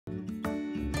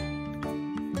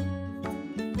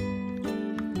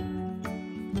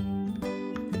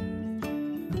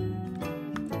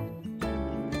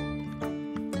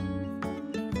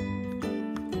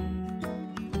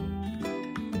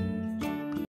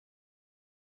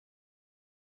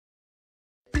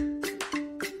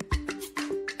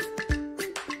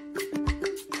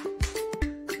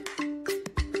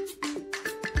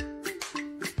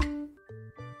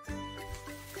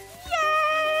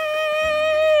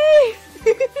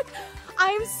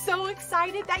I'm so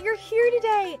excited that you're here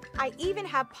today. I even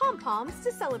have pom-poms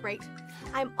to celebrate.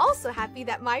 I'm also happy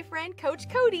that my friend Coach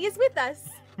Cody is with us.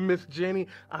 Miss Jenny,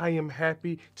 I am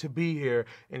happy to be here,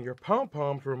 and your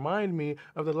pom-poms remind me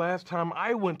of the last time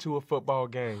I went to a football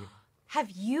game.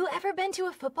 Have you ever been to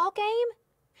a football game?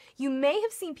 You may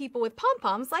have seen people with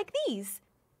pom-poms like these.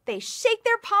 They shake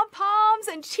their pom-poms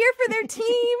and cheer for their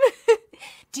team.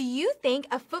 Do you think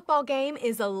a football game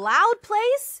is a loud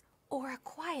place or a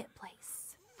quiet place?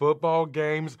 Football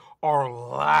games are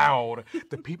loud.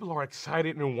 The people are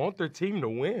excited and want their team to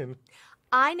win.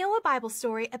 I know a Bible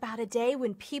story about a day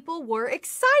when people were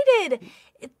excited.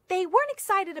 They weren't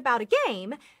excited about a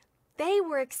game. They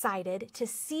were excited to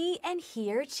see and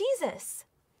hear Jesus.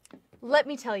 Let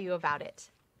me tell you about it.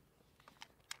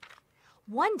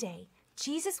 One day,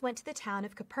 Jesus went to the town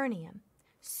of Capernaum.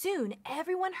 Soon,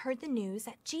 everyone heard the news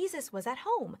that Jesus was at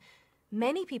home.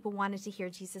 Many people wanted to hear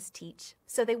Jesus teach,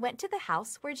 so they went to the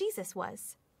house where Jesus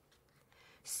was.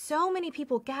 So many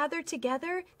people gathered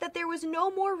together that there was no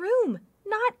more room,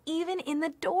 not even in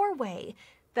the doorway.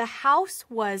 The house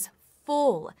was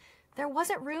full. There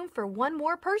wasn't room for one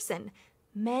more person.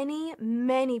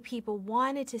 Many people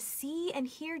wanted to see and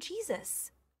hear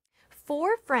Jesus.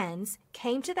 4 friends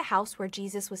came to the house where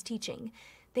Jesus was teaching.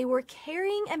 They were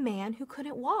carrying a man who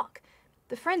couldn't walk.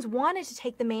 The friends wanted to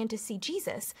take the man to see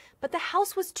Jesus, but the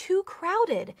house was too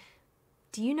crowded.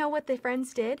 Do you know what the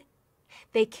friends did?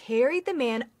 They carried the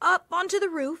man up onto the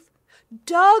roof,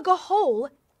 dug a hole,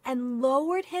 and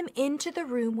lowered him into the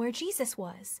room where Jesus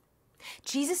was.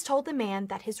 Jesus told the man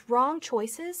that his wrong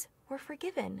choices were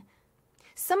forgiven.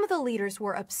 Some of the leaders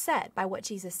were upset by what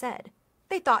Jesus said.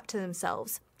 They thought to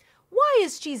themselves, "Why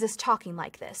is Jesus talking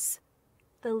like this?"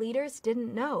 The leaders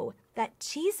didn't know that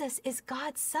Jesus is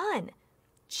God's Son.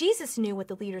 Jesus knew what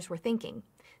the leaders were thinking.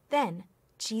 Then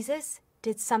Jesus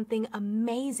did something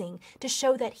amazing to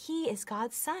show that he is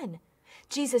God's Son.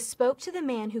 Jesus spoke to the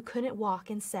man who couldn't walk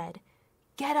and said,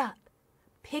 "Get up,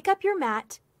 pick up your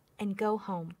mat, and go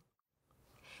home."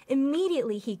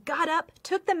 Immediately he got up,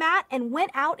 took the mat, and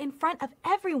went out in front of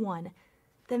everyone.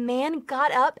 The man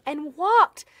got up and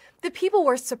walked. The people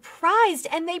were surprised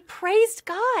and they praised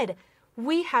God.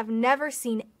 "We have never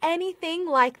seen anything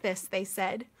like this," they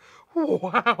said.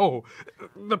 Wow!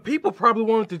 The people probably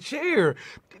wanted to cheer.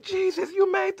 "Jesus,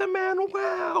 you made the man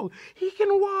well. He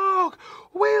can walk.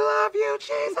 We love you,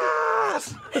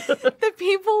 Jesus!" The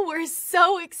people were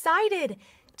so excited.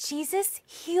 Jesus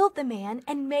healed the man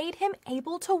and made him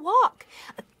able to walk.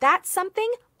 That's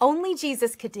something only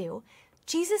Jesus could do.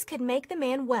 Jesus could make the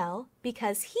man well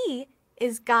because he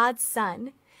is God's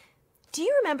Son. Do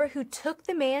you remember who took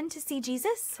the man to see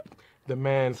Jesus? The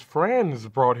man's friends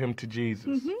brought him to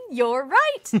Jesus. You're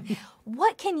right.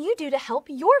 What can you do to help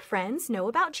your friends know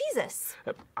about Jesus?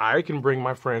 I can bring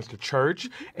my friends to church,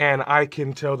 and I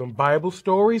can tell them Bible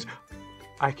stories.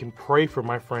 I can pray for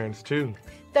my friends, too.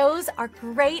 Those are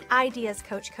great ideas,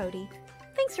 Coach Cody.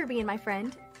 Thanks for being my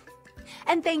friend.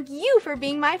 And thank you for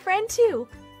being my friend, too.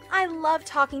 I love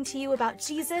talking to you about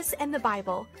Jesus and the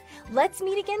Bible. Let's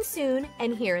meet again soon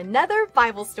and hear another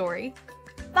Bible story.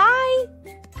 Bye!